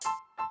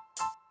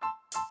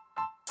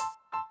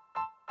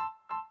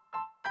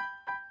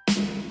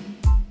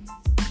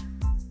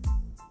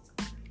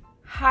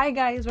Hi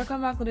guys,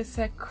 welcome back to the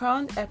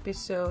second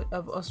episode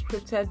of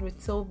Unscripted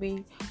with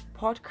Toby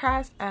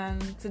podcast, and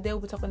today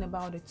we'll be talking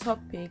about the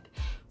topic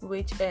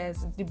which is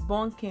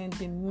debunking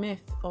the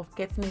myth of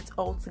getting it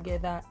all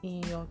together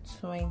in your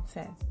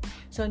 20s.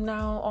 So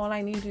now all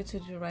I need you to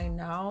do right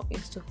now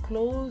is to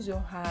close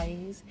your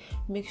eyes,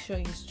 make sure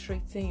you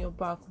straighten your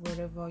back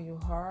wherever you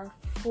are,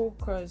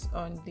 focus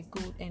on the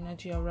good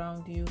energy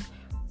around you,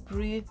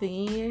 breathe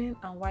in,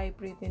 and while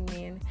breathing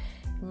in,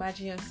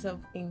 imagine yourself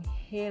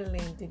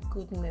inhaling the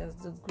goodness,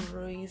 the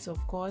grace of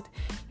God.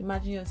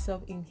 Imagine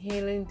yourself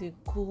inhaling the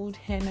good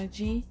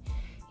energy.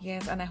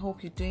 Yes, and I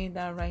hope you're doing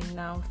that right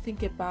now.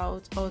 Think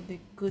about all the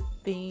good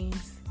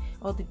things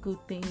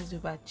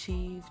you've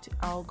achieved,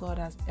 how God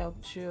has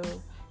helped you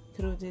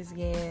through these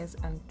years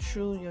and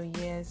through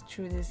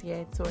this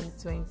year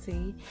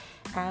 2020.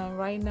 And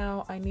right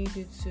now, I need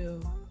you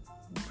to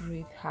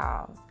breathe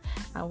out.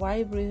 And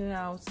while breathing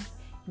out,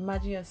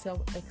 imagine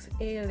yourself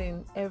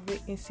exhaling every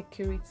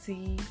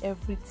insecurity,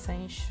 every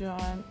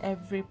tension,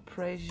 every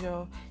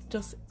pressure.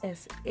 Just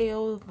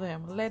exhale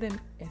them. Let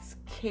them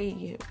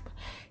escape.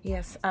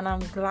 Yes, and I'm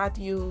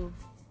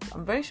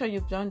very sure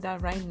you've done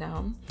that right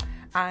now.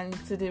 And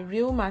to the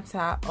real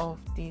matter of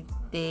the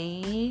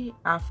day,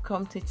 I've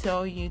come to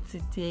tell you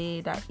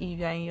today that if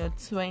you're in your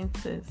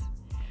 20s,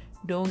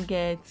 don't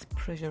get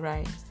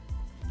pressurized.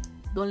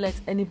 Don't let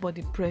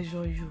anybody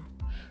pressure you.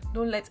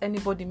 Don't let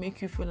anybody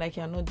make you feel like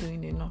you're not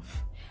doing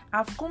enough.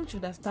 I've come to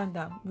understand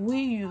that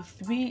we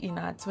in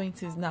our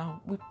 20s now,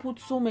 we put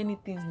so many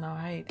things in our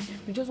head.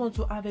 We just want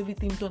to have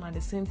everything done at the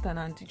same time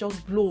and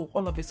just blow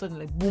all of a sudden,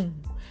 like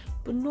boom.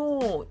 But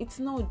no, it's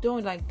not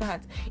done like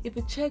that. If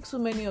you check so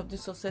many of the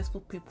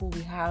successful people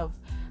we have,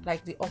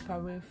 like the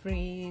Oprah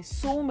Winfrey,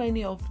 so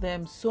many of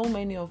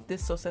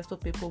these successful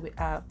people we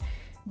have,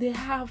 they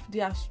have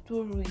their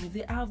stories,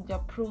 they have their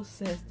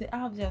process, they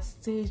have their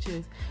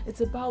stages.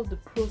 It's about the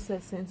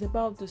processing, it's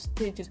about the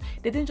stages.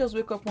 They didn't just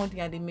wake up one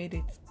day and they made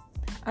it.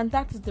 And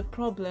that is the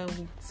problem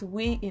with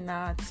we in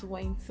our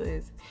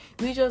 20s.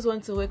 We just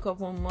want to wake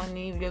up one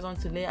morning, we just want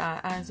to lay our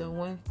hands on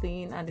one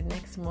thing, and the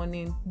next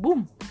morning,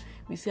 boom,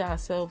 we see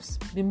ourselves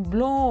being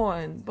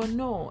blown. But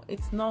no,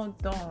 it's not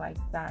done like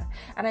that.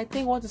 And I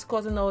think what is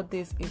causing all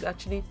this is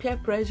actually peer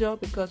pressure,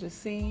 because we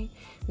see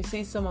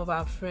some of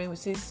our friends, we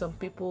see some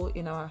people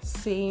in our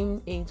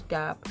same age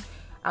gap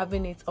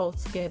having it all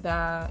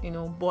together,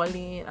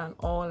 balling and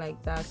all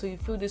like that. So you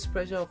feel this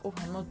pressure of, oh,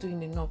 I'm not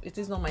doing enough. It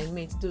is not my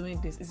mate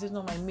doing this. It is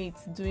not my mate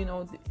doing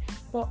all this.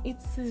 But it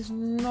is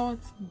not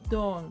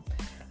done.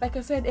 Like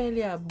I said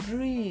earlier,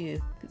 breathe.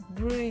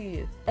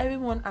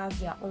 Everyone has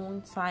their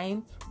own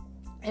time.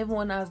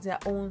 Everyone has their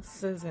own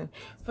season.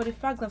 For the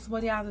fact that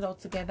somebody has it all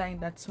together in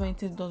their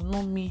 20s does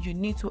not mean you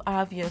need to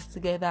have yours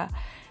together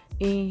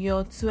in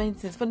your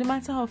 20s. For the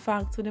matter of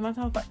fact,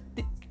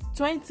 the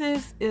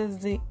 20s is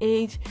the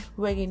age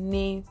where you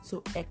need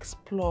to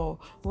explore,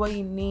 where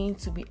you need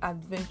to be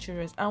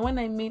adventurous. And when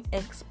I mean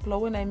explore,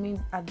 when I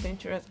mean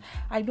adventurous,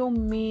 I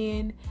don't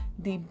mean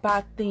the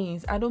bad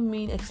things. I don't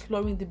mean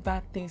exploring the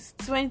bad things.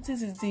 20s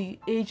is the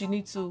age you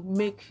need to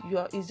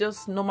it's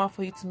just normal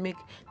for you to make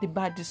the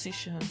bad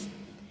decisions.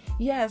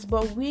 Yes,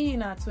 but we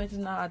in our 20s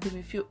now,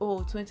 we feel,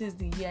 20 is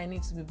the year I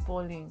need to be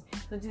balling.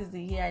 20 is the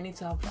year I need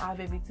to have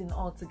everything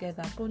all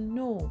together. But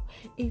no,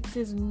 it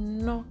is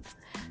not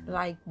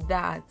like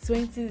that.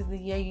 20 is the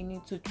year you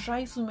need to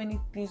try so many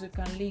things you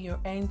can lay your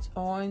hands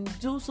on,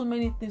 do so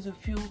many things you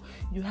feel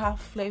you have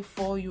flair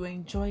for, you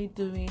enjoy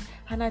doing.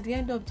 And at the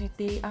end of the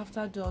day,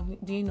 after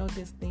doing all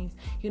these things,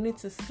 you need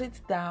to sit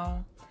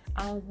down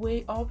and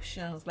weigh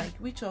options, like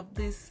which of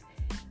these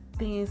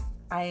things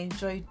I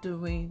enjoy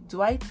doing,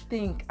 do I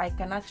think I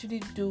can actually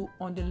do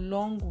on the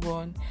long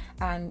run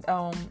and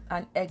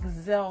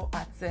excel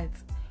at it?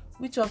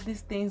 Which of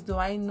these things do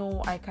I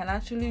know I can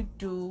actually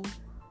do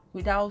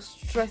without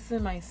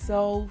stressing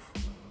myself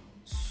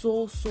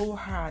so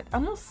hard?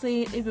 I'm not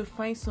saying if you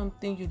find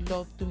something you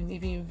love doing,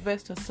 if you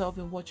invest yourself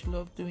in what you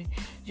love doing,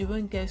 you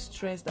won't get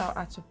stressed out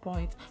at a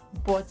point.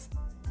 But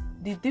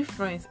the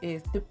difference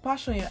is the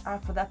passion you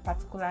have for that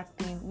particular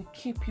thing will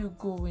keep you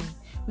going,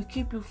 will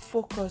keep you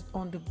focused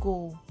on the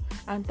goal.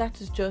 And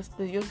that is just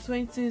your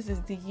 20s is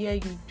the year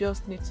you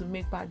just need to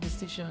make bad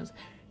decisions.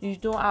 You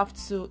don't have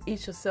to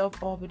eat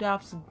yourself up, you don't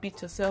have to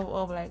beat yourself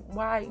up. Like,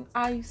 why?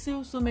 I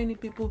see so many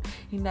people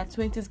in their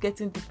 20s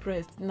getting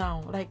depressed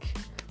now. Like,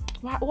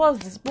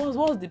 what's this?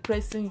 What's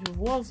depressing you?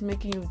 What's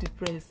making you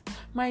depressed?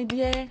 My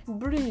dear,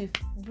 breathe.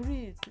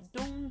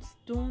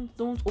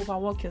 Don't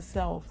overwork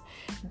yourself.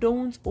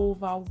 Don't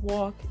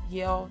overwork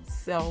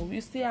yourself.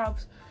 You still have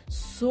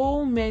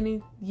so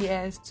many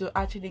years to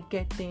actually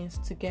get things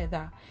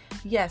together.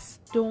 Yes,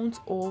 don't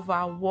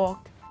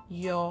overwork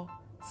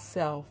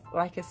yourself.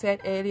 Like I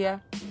said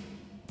earlier,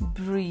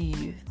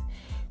 breathe.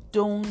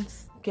 Don't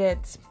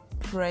get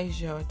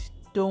pressured.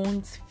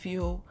 Don't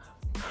feel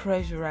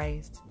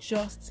pressurized.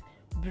 Just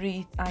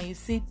breathe, and you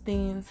see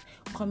things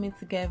coming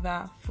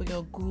together for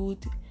your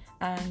good.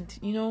 And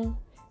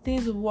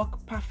things will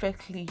work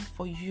perfectly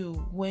for you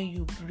when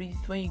you breathe,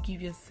 when you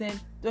give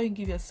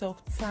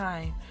yourself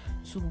time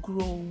to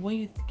grow, when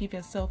you give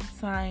yourself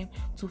time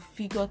to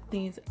figure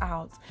things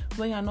out,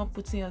 when you're not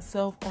putting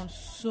yourself on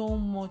so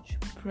much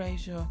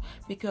pressure.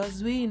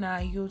 Because we in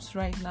our youth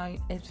right now,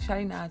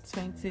 especially in our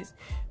 20s,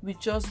 we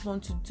just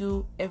want to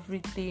do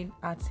everything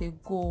at a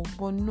go.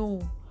 But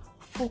no,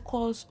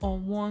 focus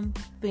on one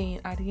thing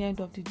at the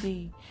end of the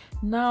day.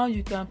 Now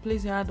you can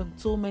place your hand on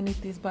so many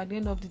things, but at the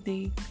end of the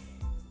day,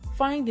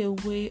 find a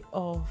way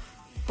of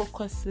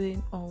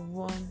focusing on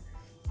one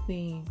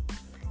thing.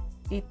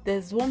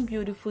 There's one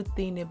beautiful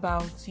thing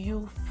about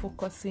you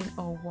focusing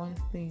on one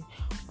thing.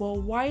 But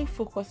while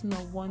focusing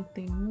on one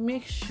thing,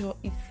 make sure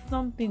it's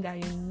something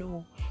that you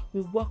know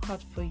will work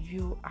out for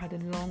you at the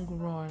long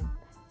run.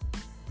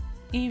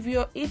 If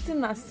you're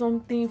eating at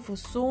something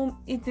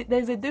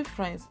there's a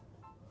difference.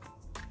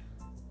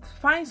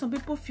 Some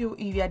people feel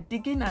if you're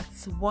digging at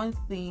one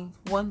thing,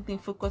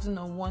 focusing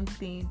on one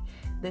thing,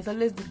 there's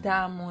always the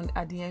diamond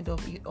at the end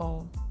of it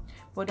all.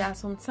 But there are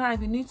some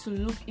times you need to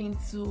look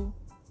into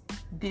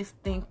this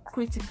thing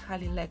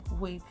critically, like,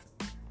 wait,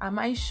 am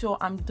I sure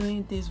I'm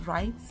doing this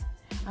right?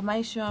 Am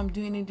I sure I'm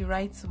doing it the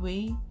right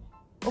way?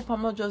 Hope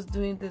I'm not just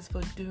doing this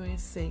for doing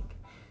sake.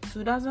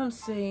 So that's what I'm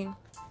saying.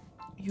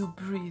 You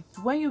breathe.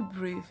 When you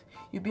breathe,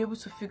 you'll be able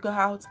to figure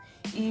out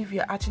if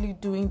you're actually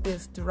doing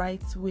this the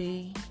right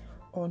way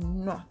or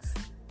not.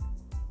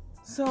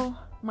 So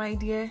my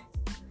dear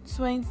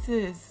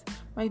 20s,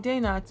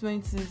 in our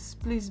 20s,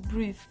 please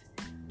breathe.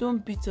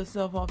 Don't beat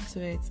yourself up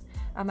to it.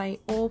 And I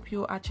hope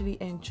you actually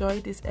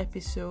enjoyed this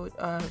episode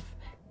of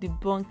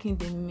debunking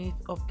the myth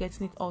of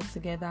getting it all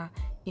together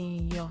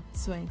in your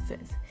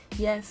 20s.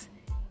 Yes,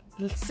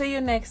 see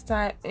you next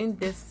time in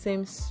the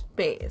same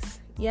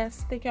space.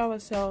 Yes, take care of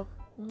yourself.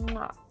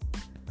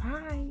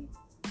 Bye.